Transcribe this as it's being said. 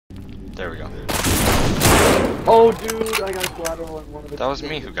There we go. Oh, dude, I got collateral on one of the. That was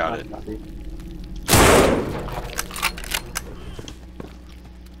me who got it.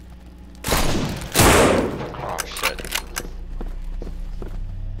 Oh shit.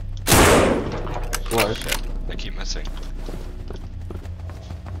 What? Shit. I keep missing.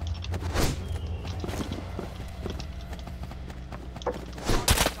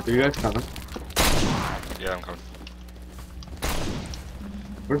 Are you guys coming? Yeah, I'm coming.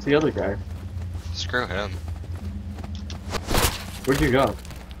 Where's the other guy? Screw him. Where'd you go?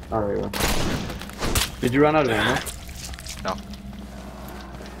 Oh, there you go. Did you run out of ammo? No.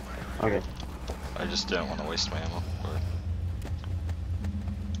 Okay. I just didn't want to waste my ammo. But...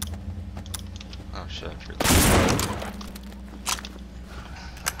 Oh shit, I forgot.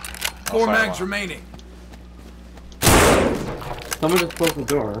 4 mags remaining. Someone just closed the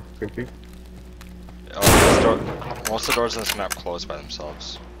door. That's creepy. Most of the doors in this map close by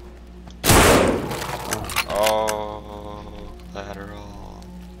themselves. Oh, lateral.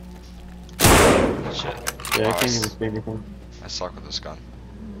 Shit. Yeah, I Oh, can't even see anything. I suck with this gun.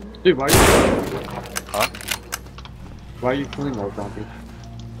 Dude, why are you Huh? Why are you killing those zombies?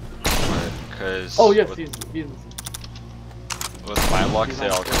 Because. Oh, yes, with, he's... With my luck, they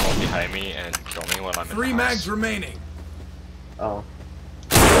all come up behind me and kill me when I'm in 3 the mags house. remaining. Oh.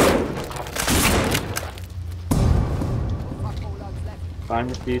 Find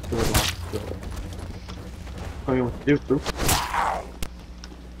the key to the locked door. Tell me what to do, Fruit.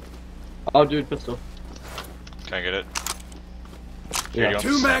 Oh, dude, pistol. Can I get it? Yeah.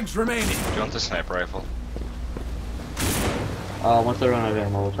 2 mags remaining. Do you want the sniper rifle? Once I run out of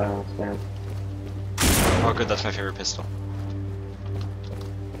ammo, which I don't understand. Oh good, that's my favorite pistol.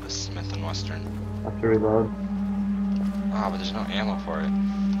 The Smith & Western. I have to reload. Ah, but there's no ammo for it.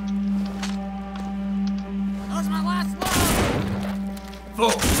 That was my last load.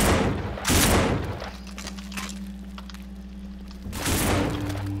 Full.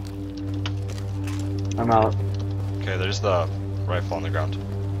 I'm out. Okay, there's the rifle on the ground.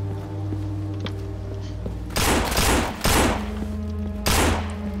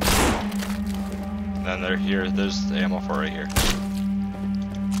 And then they're here, there's the ammo for it right here.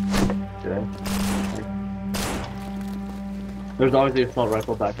 Okay. There's always the assault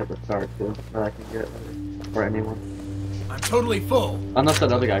rifle back at the start, too, that I can get. For anyone. I'm totally full. Unless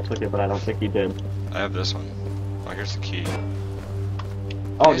that other guy took it, but I don't think he did. I have this one. Oh, here's the key.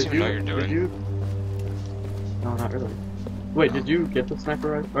 Oh, guys did even you? know what you're doing? Did you? No, not really. Wait, did you get the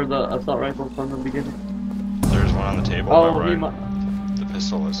sniper rifle or the assault rifle from the beginning? There's one on the table Oh, by he where the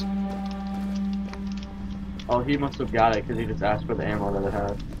pistol is. Oh, he must have got it because he just asked for the ammo that it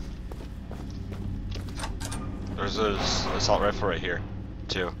had. There's an assault rifle right here,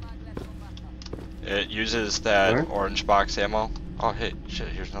 too. It uses that Where? orange box ammo. Oh, hey, shit,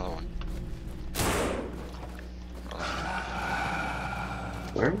 here's another one.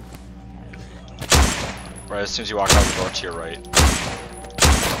 Where? Right as soon as you walk out the door to your right. What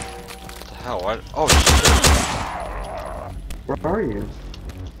the hell? What? Oh, shit. Where are you?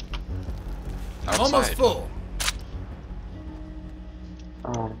 Outside. Almost full.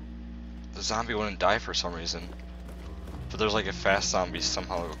 Oh. The zombie wouldn't die for some reason. But there's like a fast zombie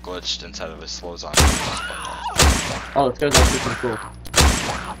somehow glitched inside of a slow zombie. Oh, this guy's actually pretty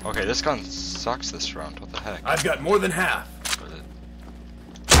cool. Okay, this gun sucks this round. What the heck? I've got more than half. With it.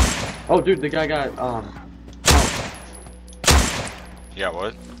 Oh, dude, the guy got, Oh. Yeah,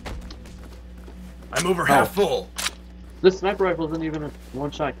 what? I'm over half full. This sniper rifle isn't even a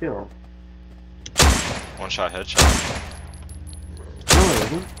one-shot kill. One shot headshot. No, it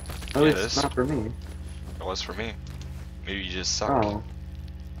isn't. At Yeah, least it it's is. not for me. It was for me. Maybe you just suck. Oh.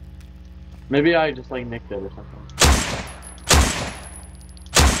 Maybe I just, like, nicked it or something.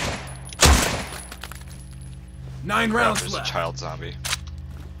 Nine Crap, rounds there's a left. child zombie.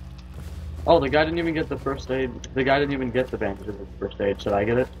 Oh, the guy didn't even get the first aid. The guy didn't even get the bandages of the first aid. Should I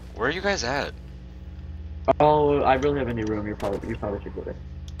get it? Where are you guys at? Oh, I really have any room. You probably should get it.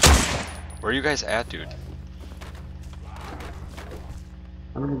 Where are you guys at, dude?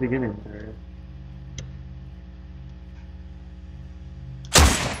 I'm in the beginning area.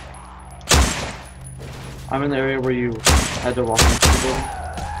 I'm in the area where you had to walk into the building.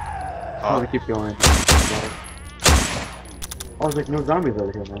 Oh, we keep going. Oh, there's like no zombies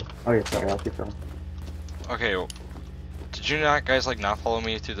over here, man. Oh yeah, sorry, I'll keep going. Okay, did you not guys like not follow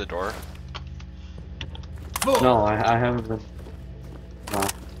me through the door? Full. No, I haven't been. No.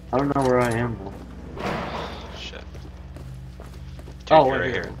 I don't know where I am now. Shit. Dude, Oh, you're right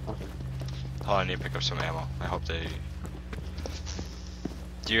right here. here. Okay. Oh, I need to pick up some ammo. I hope they...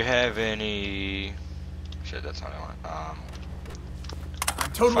 Do you have any... Shit, that's not what I want. I'm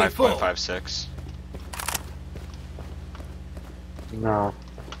I'm totally full. 5.56. No.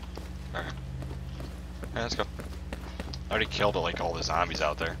 Okay. Yeah, let's go. I already killed like all the zombies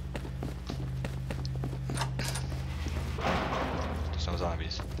out there. There's no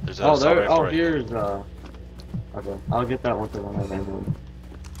zombies. There's a zombie oh, right here's okay, I'll get that one for when I land one.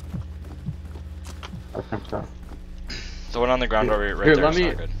 Attempt shot. The one on the ground right Here, there let is me-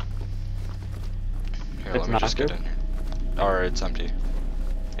 not good. Here, It's let me not just good? get in here. Or it's empty.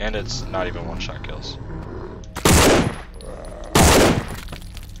 And it's not even one-shot kills.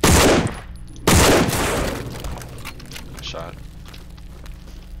 Good shot.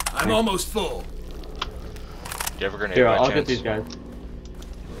 I'm almost full. Do you have a grenade Here, by I'll chance? get these guys.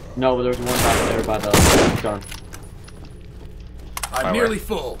 No, but there's one back there by the gun. I'm By nearly where?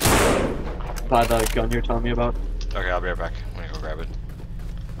 full. By the gun you're telling me about. Okay, I'll be right back. I'm gonna go grab it.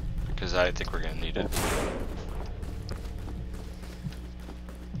 Because I think we're gonna need it.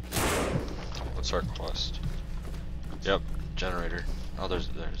 What's our quest? Yep, generator. Oh, there's.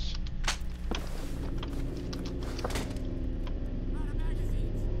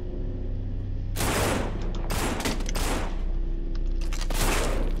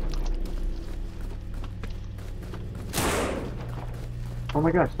 Oh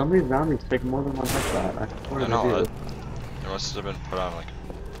my gosh, some of these zombies take more than one headshot. I swear I they know, do. it must have been put on like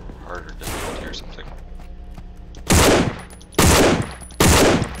harder difficulty or something.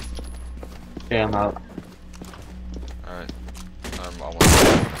 Okay, I'm out. Alright. I'm almost.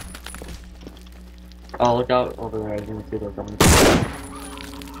 Oh, look out over there. You're gonna see those coming.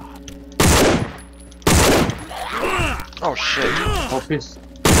 Oh shit! Oh, please.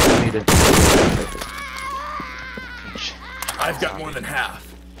 Needed. I've got more than half.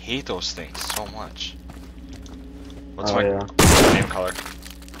 Hate those things so much. What's Oh, my yeah. name color?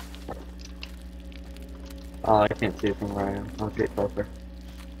 Oh, I can't see it from where I am. I'll get closer.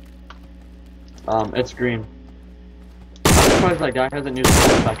 It's green. I'm surprised that guy hasn't used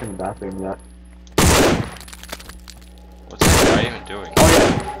his back in the bathroom yet. What's that guy even doing? Oh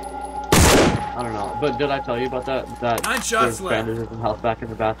yeah. I don't know, but did I tell you about that? That 9 shots there's left. bandages and health back in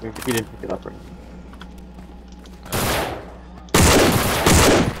the bathroom. He didn't pick it up right.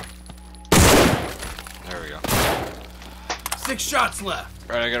 There we go. 6 shots left.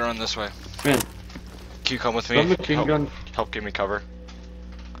 Alright, I gotta run this way. Man, Can you come with me? some machine help, gun. help give me cover.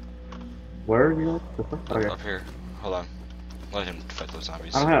 Where are you? This one? Okay. Up here. Hold on. Let him fight those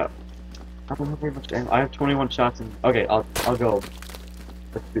zombies. I don't have very much ammo. I have 21 shots and okay, I'll go.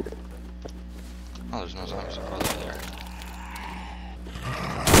 Let's do this. Oh, there's no zombies. Oh, they're there.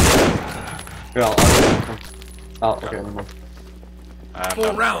 Here, I'll go. Oh, okay, Okay. never mind. I'm 4 down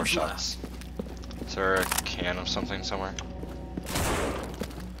to 4 rounds shots. Is there a can of something somewhere?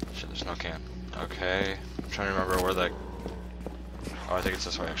 Shit, there's no can. Okay. I'm trying to remember where the... Oh, I think it's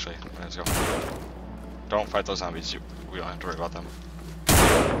this way, actually. Let's go. Don't fight those zombies. We don't have to worry about them.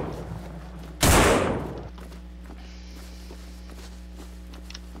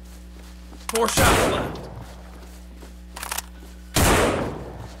 Four shots left.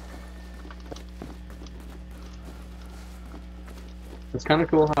 It's kind of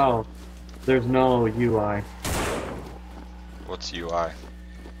cool how there's no UI. What's UI?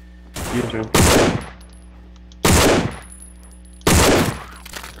 User. There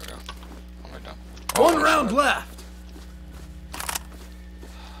we go. Oh, my done. One round left.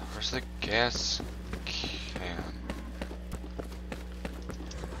 Where's the gas can?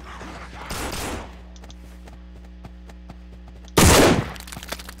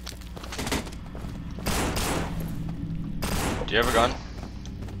 Do you have a gun?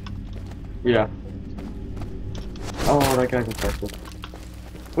 Yeah. Oh, that guy's infected.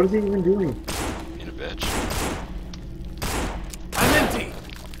 What is he even doing? Being a bitch. I'm empty.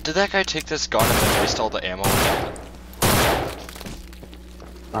 Did that guy take this gun and then waste all the ammo?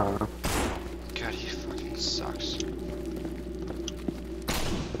 I don't know. God, he fucking sucks.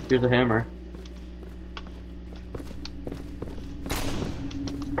 Here's a hammer.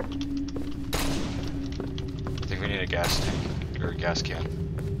 I think we need a gas tank. Or a gas can.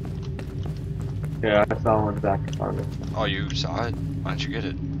 Yeah, I saw one back part of it. Oh, you saw it? Why didn't you get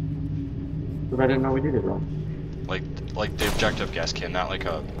it? Because I didn't know we needed one. Like the objective gas can, not like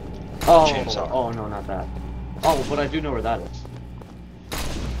a Oh, chainsaw. oh no, not that. Oh, but I do know where that is.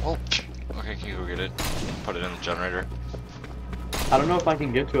 Oh, okay, can you go get it? Put it in the generator. I don't know if I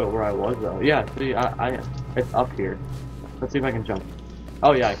can get to it where I was though. Yeah, see, it's up here. Let's see if I can jump.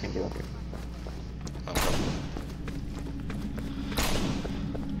 Oh yeah, I can get up here. Okay.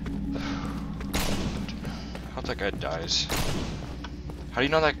 I hope that guy dies. How do you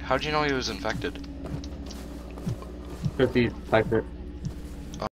know that? How do you know he was infected? Because he typed it.